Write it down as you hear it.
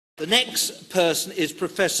The next person is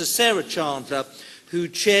Professor Sara Chandler, who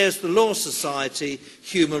chairs the Law Society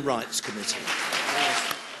Human Rights Committee.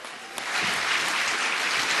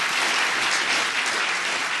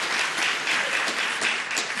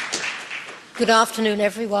 Good afternoon,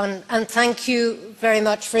 everyone, and thank you very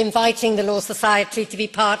much for inviting the Law Society to be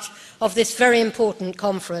part of this very important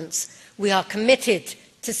conference. We are committed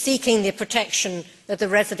to seeking the protection of the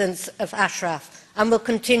residents of Ashraf and will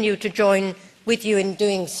continue to join with you in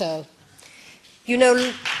doing so. You know,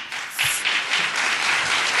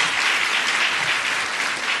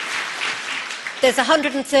 there's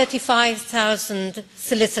 135,000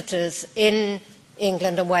 solicitors in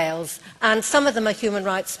England and Wales, and some of them are human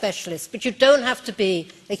rights specialists, but you don't have to be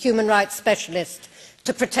a human rights specialist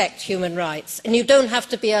to protect human rights, and you don't have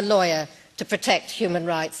to be a lawyer to protect human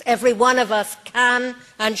rights. Every one of us can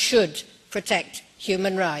and should protect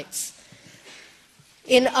human rights.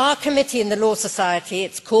 In our committee in the Law Society,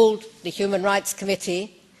 it's called the Human Rights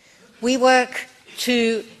Committee, we work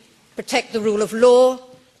to protect the rule of law,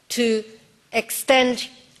 to extend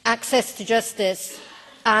access to justice,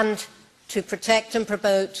 and to protect and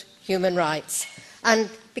promote human rights. And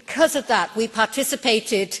because of that, we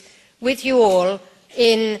participated with you all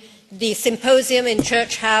in the symposium in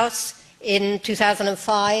Church House in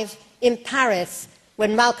 2005, in Paris,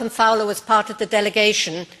 when Malcolm Fowler was part of the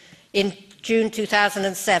delegation in June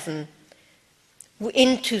 2007.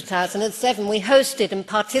 In 2007, we hosted and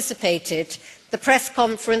participated the press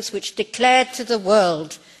conference which declared to the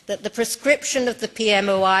world that the prescription of the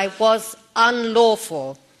PMOI was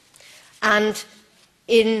unlawful. And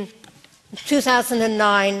in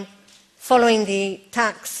 2009, following the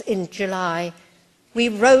attacks in July, we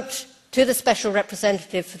wrote to the Special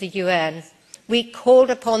Representative for the UN. We called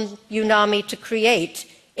upon UNAMI to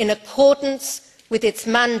create, in accordance with its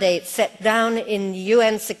mandate set down in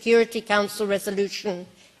UN Security Council Resolution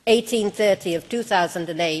 1830 of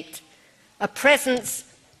 2008, a presence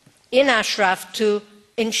in Ashraf to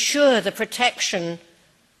ensure the protection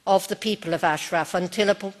of the people of Ashraf until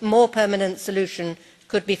a more permanent solution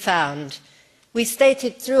could be found. We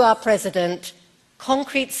stated through our President,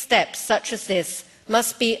 concrete steps such as this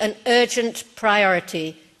must be an urgent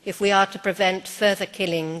priority if we are to prevent further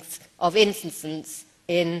killings of innocents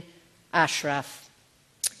in Ashraf.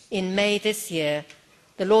 In May this year,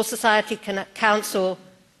 the Law Society Council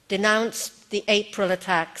denounced the April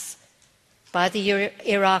attacks by the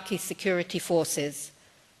Iraqi security forces,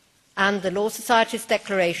 and the Law Society's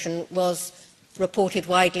declaration was reported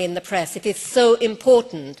widely in the press. It is so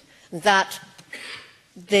important that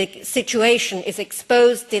the situation is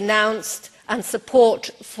exposed, denounced, and support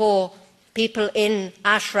for people in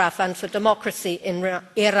Ashraf and for democracy in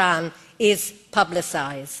Iran is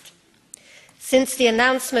publicised. Since the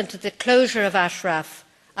announcement of the closure of Ashraf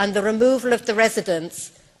and the removal of the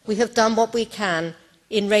residents, we have done what we can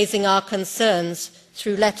in raising our concerns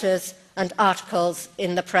through letters and articles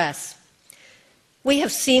in the press. We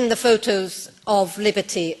have seen the photos of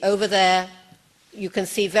Liberty over there. You can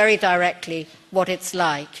see very directly what it's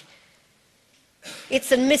like.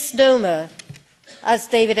 It's a misnomer. As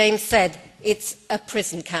David Ames said, it's a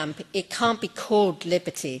prison camp. It can't be called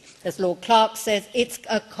Liberty. As Lord Clarke says, it's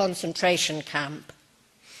a concentration camp.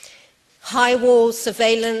 High walls,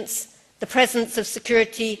 surveillance, the presence of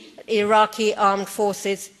security Iraqi armed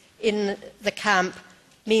forces in the camp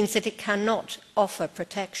means that it cannot offer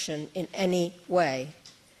protection in any way.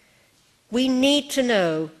 We need to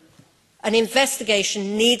know, an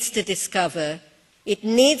investigation needs to discover, it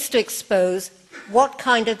needs to expose what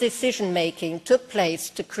kind of decision-making took place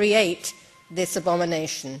to create this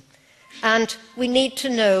abomination. And we need to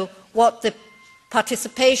know what the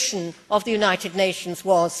participation of the United Nations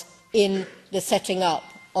was in the setting up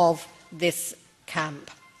of this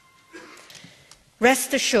camp.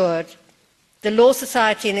 Rest assured, the Law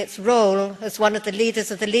Society, in its role as one of the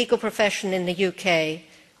leaders of the legal profession in the UK,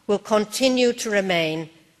 will continue to remain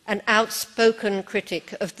an outspoken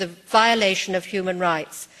critic of the violation of human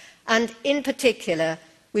rights, and in particular,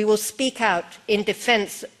 we will speak out in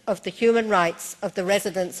defence of the human rights of the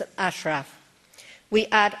residents of Ashraf. We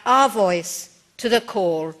add our voice to the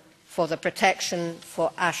call for the protection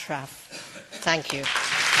for Ashraf. Thank you.